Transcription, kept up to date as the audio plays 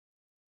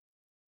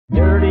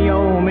Dirty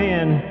old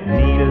men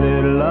need a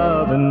little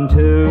loving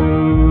too.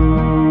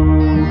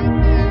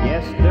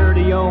 Yes,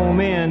 dirty old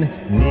men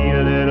need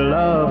a little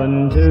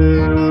loving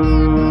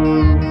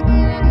too.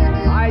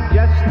 I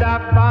just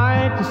stopped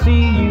by to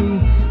see you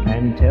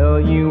and tell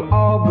you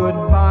all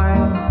goodbye.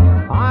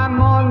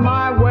 I'm on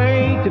my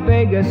way to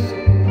Vegas,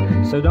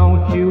 so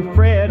don't you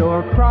fret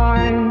or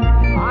cry.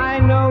 I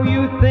know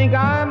you think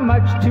I'm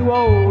much too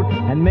old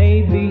and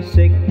may be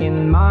sick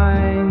in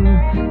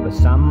mind, but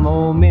some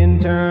old men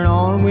turn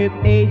on with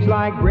age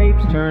like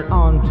grapes turn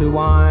on to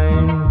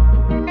wine.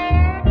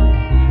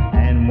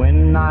 And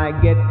when I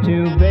get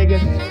to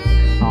Vegas,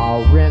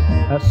 I'll rent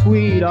a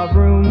suite of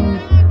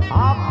rooms.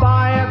 I'll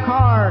buy a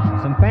car,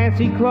 some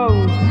fancy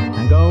clothes,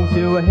 and go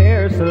to a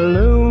hair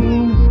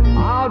saloon.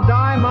 I'll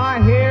dye my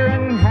hair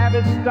and have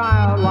it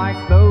styled like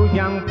those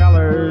young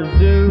fellers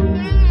do.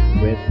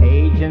 With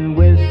age and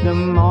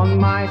wisdom on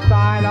my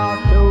side, I'll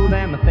show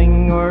them a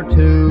thing or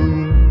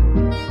two.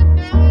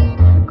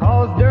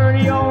 'Cause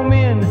dirty old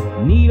men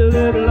need a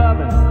little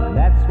loving,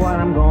 that's what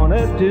I'm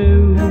gonna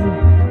do.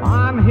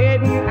 I'm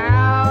heading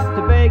out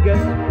to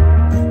Vegas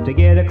to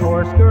get a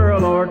course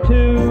girl or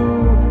two.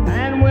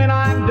 And when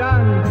I'm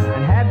done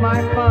and had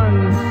my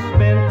fun,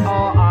 spent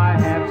all I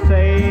have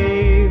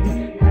saved,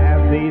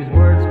 have these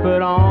words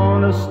put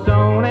on a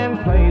stone and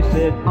place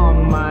it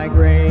on my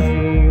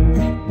grave.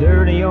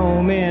 Dirty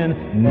old men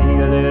need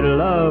a little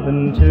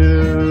loving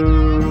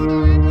too.